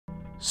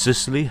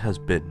Sicily has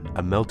been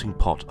a melting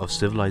pot of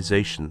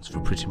civilisations for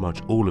pretty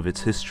much all of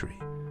its history,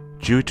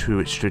 due to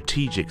its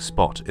strategic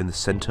spot in the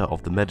centre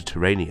of the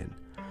Mediterranean,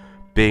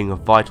 being a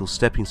vital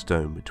stepping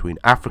stone between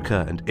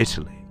Africa and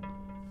Italy.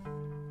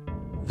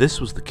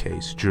 This was the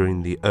case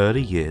during the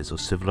early years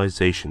of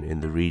civilization in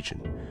the region,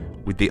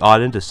 with the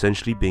island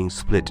essentially being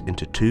split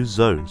into two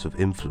zones of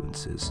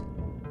influences.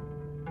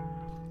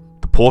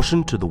 The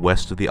portion to the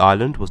west of the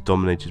island was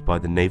dominated by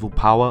the naval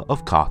power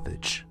of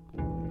Carthage,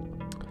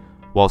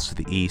 whilst to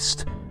the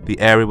east, the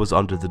area was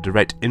under the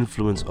direct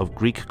influence of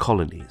Greek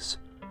colonies,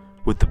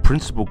 with the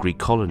principal Greek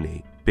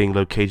colony being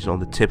located on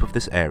the tip of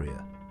this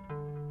area.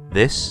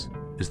 This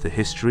is the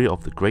history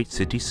of the great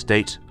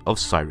city-state of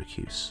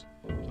Syracuse.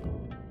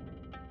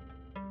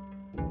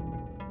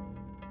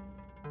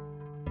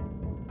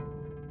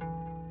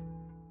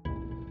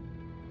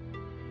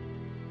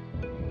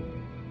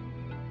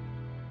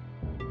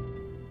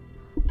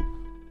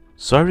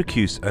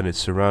 Syracuse and its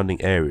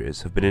surrounding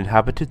areas have been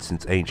inhabited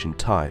since ancient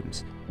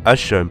times, as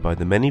shown by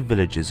the many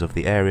villages of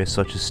the area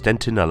such as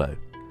Stentinello,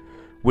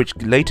 which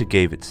later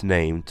gave its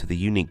name to the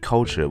unique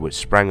culture which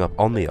sprang up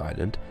on the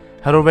island,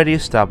 had already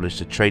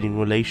established a trading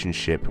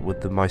relationship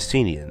with the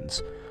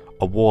Mycenaeans,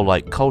 a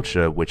warlike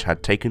culture which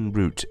had taken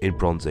root in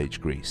Bronze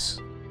Age Greece.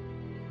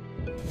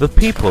 The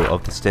people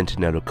of the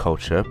Stentinello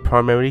culture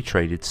primarily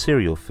traded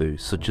cereal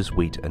foods such as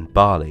wheat and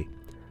barley.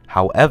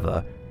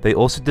 However, they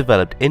also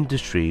developed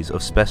industries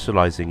of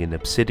specializing in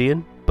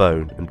obsidian,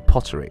 bone, and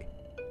pottery.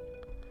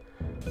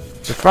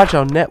 The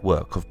fragile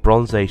network of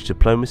Bronze Age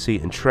diplomacy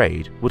and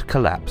trade would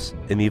collapse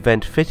in the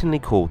event fittingly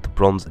called the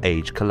Bronze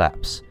Age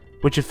Collapse,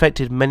 which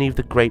affected many of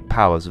the great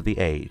powers of the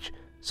age,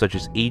 such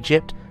as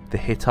Egypt, the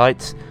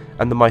Hittites,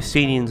 and the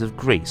Mycenaeans of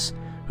Greece,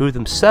 who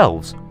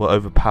themselves were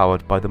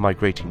overpowered by the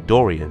migrating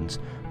Dorians,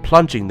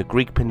 plunging the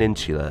Greek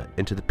peninsula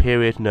into the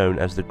period known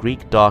as the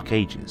Greek Dark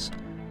Ages,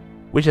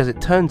 which as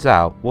it turns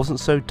out wasn't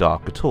so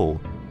dark at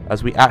all,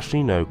 as we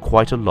actually know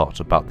quite a lot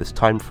about this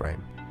time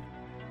frame.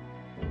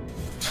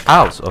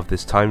 Out of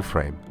this time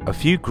frame, a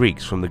few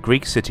Greeks from the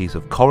Greek cities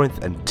of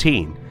Corinth and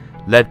Thene,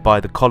 led by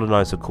the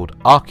colonizer called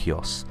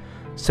Archios,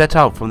 set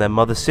out from their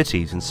mother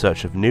cities in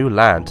search of new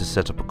land to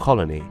set up a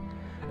colony,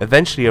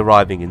 eventually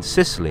arriving in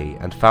Sicily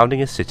and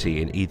founding a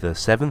city in either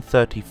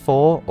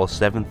 734 or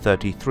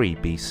 733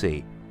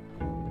 BC.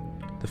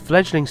 The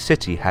fledgling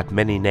city had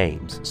many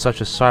names,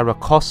 such as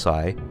Syracuse,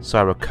 and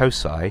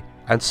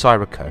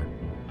Syraco,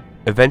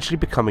 eventually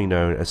becoming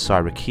known as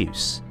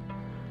Syracuse.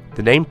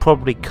 The name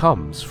probably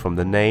comes from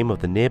the name of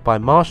the nearby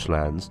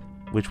marshlands,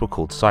 which were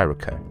called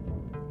Syraco.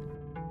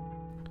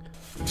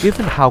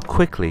 Given how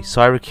quickly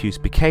Syracuse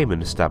became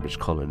an established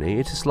colony,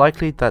 it is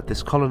likely that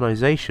this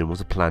colonization was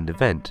a planned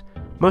event,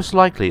 most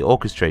likely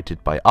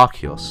orchestrated by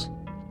Archios.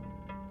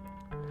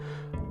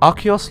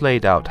 Archios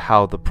laid out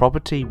how the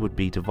property would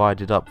be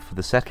divided up for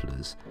the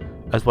settlers,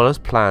 as well as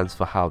plans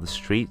for how the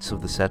streets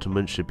of the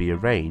settlement should be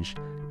arranged,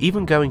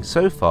 even going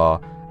so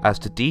far as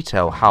to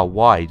detail how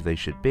wide they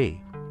should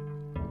be.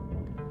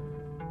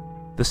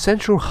 The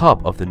central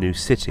hub of the new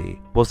city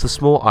was the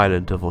small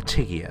island of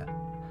Ortygia,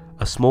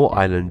 a small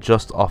island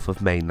just off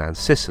of mainland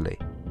Sicily.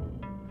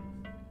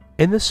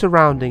 In the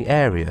surrounding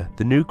area,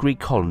 the new Greek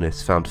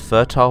colonists found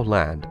fertile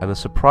land and a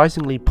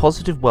surprisingly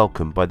positive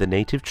welcome by the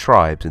native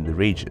tribes in the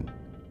region.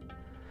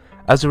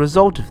 As a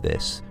result of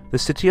this, the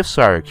city of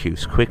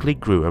Syracuse quickly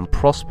grew and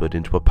prospered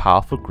into a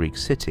powerful Greek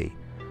city,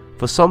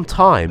 for some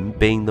time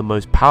being the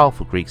most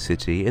powerful Greek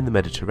city in the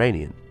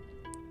Mediterranean.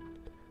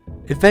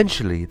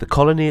 Eventually, the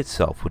colony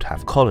itself would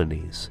have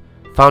colonies,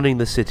 founding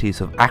the cities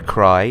of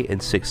Acrae in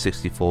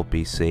 664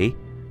 BC,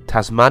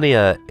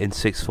 Tasmania in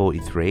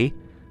 643,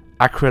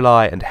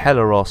 Aquilae and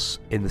Helios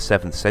in the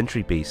 7th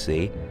century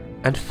BC,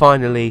 and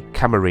finally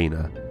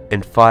Camarina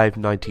in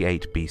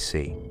 598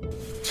 BC.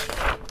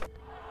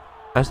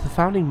 As the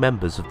founding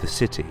members of the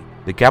city,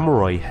 the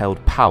Gamoroi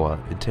held power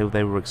until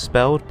they were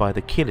expelled by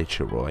the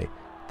Kilicheroi,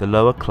 the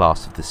lower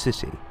class of the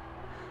city.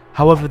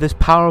 However, this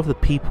power of the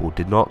people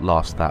did not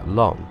last that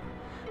long,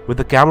 with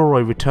the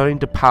Gamoroi returning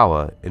to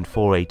power in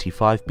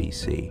 485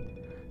 BC,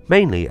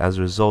 mainly as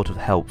a result of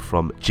help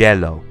from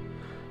Gelo,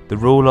 the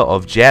ruler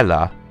of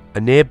Gela,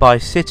 a nearby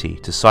city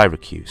to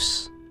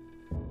Syracuse.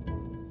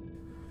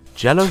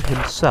 Gelo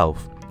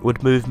himself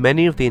would move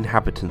many of the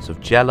inhabitants of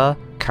Gela,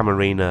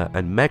 Camarina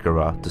and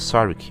Megara to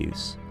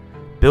Syracuse,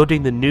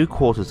 building the new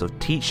quarters of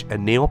Teach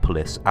and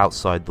Neapolis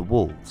outside the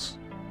walls.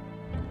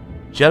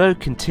 Gelo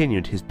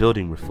continued his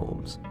building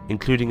reforms,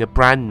 including a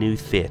brand new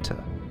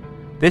theatre.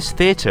 This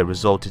theatre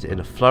resulted in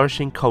a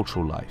flourishing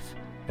cultural life,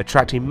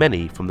 attracting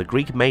many from the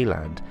Greek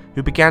mainland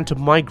who began to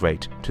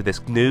migrate to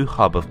this new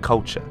hub of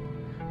culture,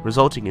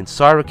 resulting in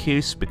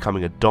Syracuse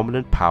becoming a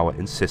dominant power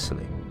in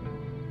Sicily.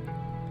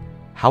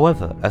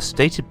 However, as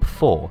stated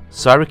before,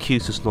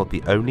 Syracuse was not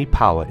the only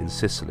power in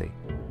Sicily.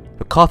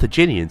 The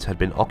Carthaginians had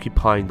been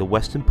occupying the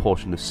western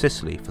portion of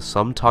Sicily for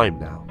some time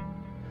now,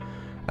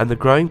 and the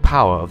growing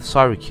power of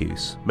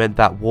Syracuse meant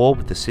that war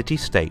with the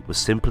city-state was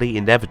simply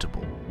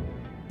inevitable.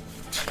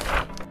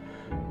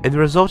 In the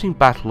resulting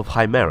Battle of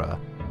Himera,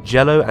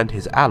 Gello and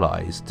his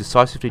allies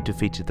decisively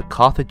defeated the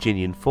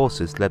Carthaginian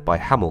forces led by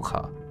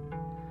Hamilcar.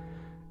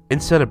 In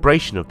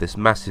celebration of this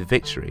massive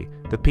victory,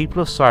 the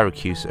people of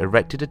Syracuse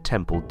erected a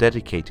temple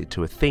dedicated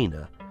to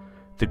Athena,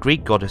 the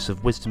Greek goddess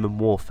of wisdom and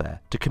warfare,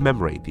 to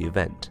commemorate the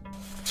event.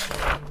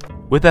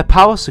 With their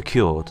power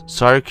secured,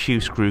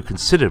 Syracuse grew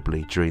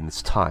considerably during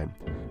this time,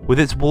 with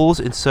its walls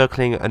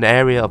encircling an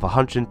area of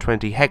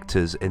 120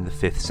 hectares in the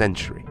 5th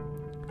century.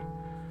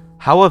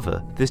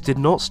 However, this did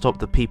not stop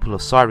the people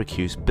of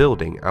Syracuse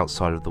building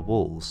outside of the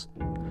walls,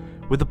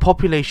 with the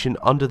population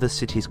under the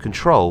city's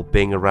control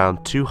being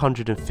around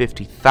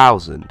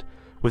 250,000,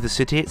 with the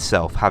city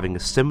itself having a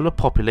similar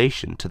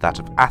population to that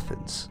of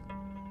Athens.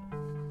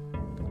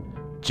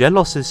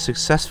 Gelos's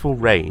successful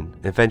reign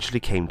eventually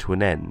came to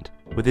an end,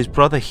 with his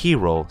brother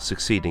Hero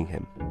succeeding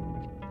him.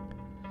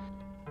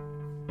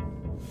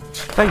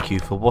 Thank you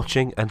for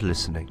watching and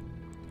listening.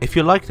 If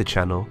you like the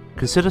channel,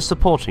 consider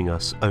supporting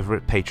us over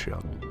at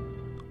Patreon.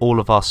 All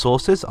of our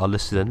sources are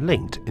listed and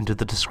linked into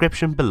the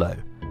description below.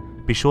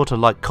 Be sure to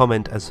like,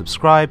 comment and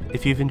subscribe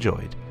if you've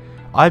enjoyed.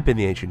 I've been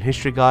the Ancient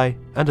History Guy,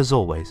 and as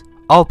always,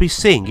 I'll be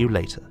seeing you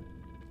later.